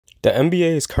The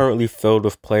NBA is currently filled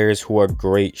with players who are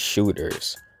great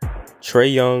shooters.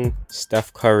 Trae Young,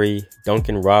 Steph Curry,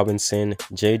 Duncan Robinson,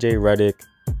 JJ Redick,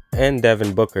 and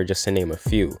Devin Booker, just to name a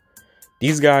few.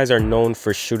 These guys are known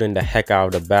for shooting the heck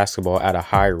out of the basketball at a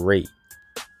high rate.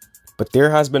 But there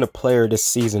has been a player this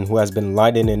season who has been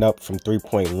lighting it up from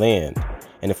three-point land,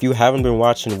 and if you haven't been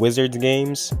watching Wizards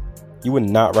games, you would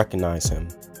not recognize him.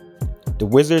 The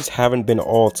Wizards haven't been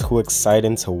all too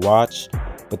exciting to watch,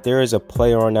 but there is a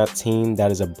player on that team that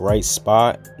is a bright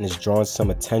spot and has drawn some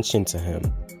attention to him.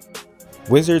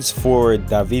 Wizards forward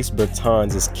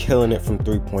Bertans is killing it from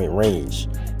three-point range.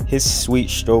 His sweet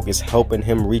stroke is helping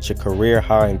him reach a career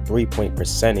high in three-point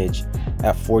percentage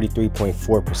at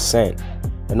 43.4%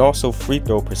 and also free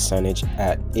throw percentage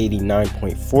at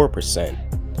 89.4%.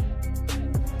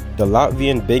 The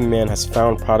Latvian big man has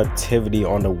found productivity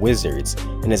on the Wizards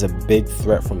and is a big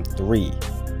threat from three.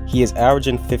 He is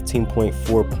averaging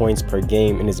 15.4 points per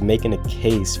game and is making a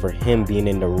case for him being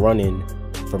in the running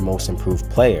for most improved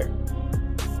player.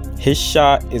 His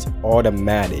shot is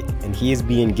automatic and he is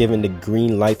being given the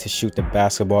green light to shoot the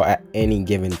basketball at any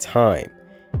given time.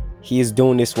 He is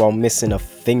doing this while missing a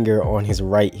finger on his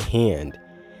right hand.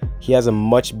 He has a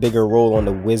much bigger role on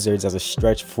the Wizards as a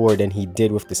stretch forward than he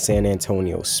did with the San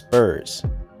Antonio Spurs.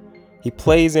 He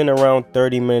plays in around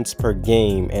 30 minutes per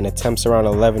game and attempts around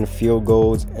 11 field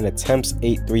goals and attempts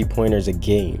 8 three-pointers a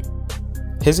game.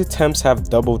 His attempts have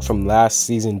doubled from last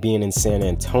season being in San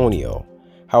Antonio.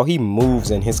 How he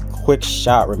moves and his quick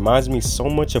shot reminds me so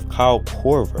much of Kyle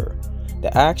Korver.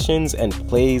 The actions and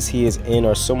plays he is in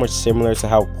are so much similar to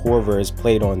how Korver is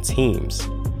played on teams.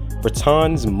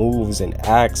 Bertans moves and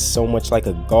acts so much like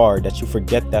a guard that you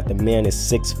forget that the man is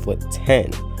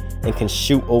 6'10" and can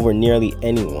shoot over nearly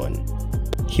anyone.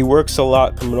 He works a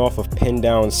lot coming off of pin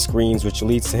down screens, which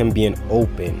leads to him being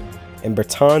open, and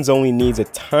Bertans only needs a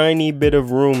tiny bit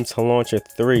of room to launch a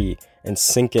three and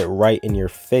sink it right in your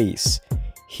face.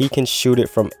 He can shoot it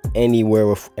from anywhere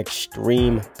with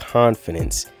extreme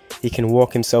confidence. He can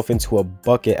walk himself into a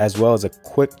bucket as well as a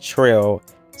quick trail,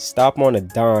 stop on a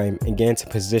dime, and get into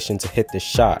position to hit the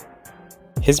shot.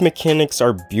 His mechanics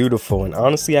are beautiful, and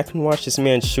honestly, I can watch this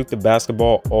man shoot the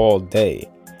basketball all day.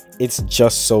 It's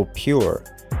just so pure.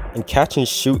 In catch and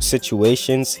shoot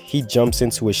situations, he jumps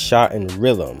into his shot in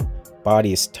rhythm.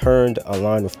 Body is turned,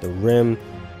 aligned with the rim,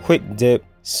 quick dip,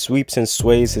 sweeps and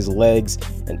sways his legs,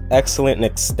 an excellent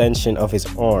extension of his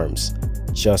arms.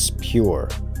 Just pure.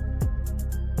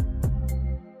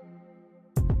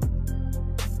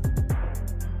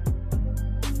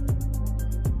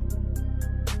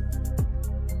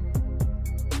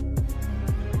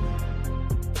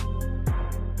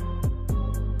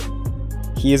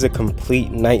 He is a complete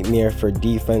nightmare for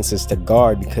defenses to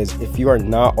guard because if you are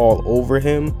not all over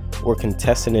him or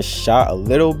contesting his shot a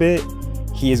little bit,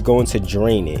 he is going to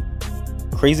drain it.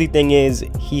 Crazy thing is,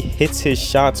 he hits his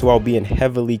shots while being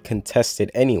heavily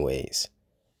contested anyways.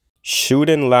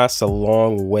 Shooting lasts a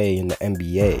long way in the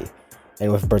NBA,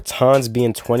 and with Bertans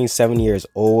being 27 years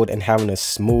old and having a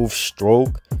smooth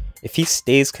stroke, if he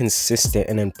stays consistent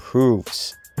and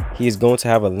improves, he is going to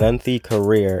have a lengthy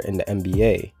career in the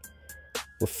NBA.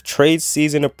 With trade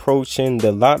season approaching,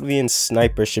 the Latvian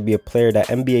sniper should be a player that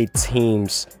NBA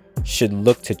teams should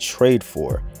look to trade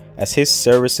for, as his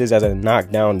services as a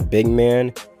knockdown big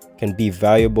man can be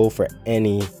valuable for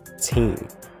any team.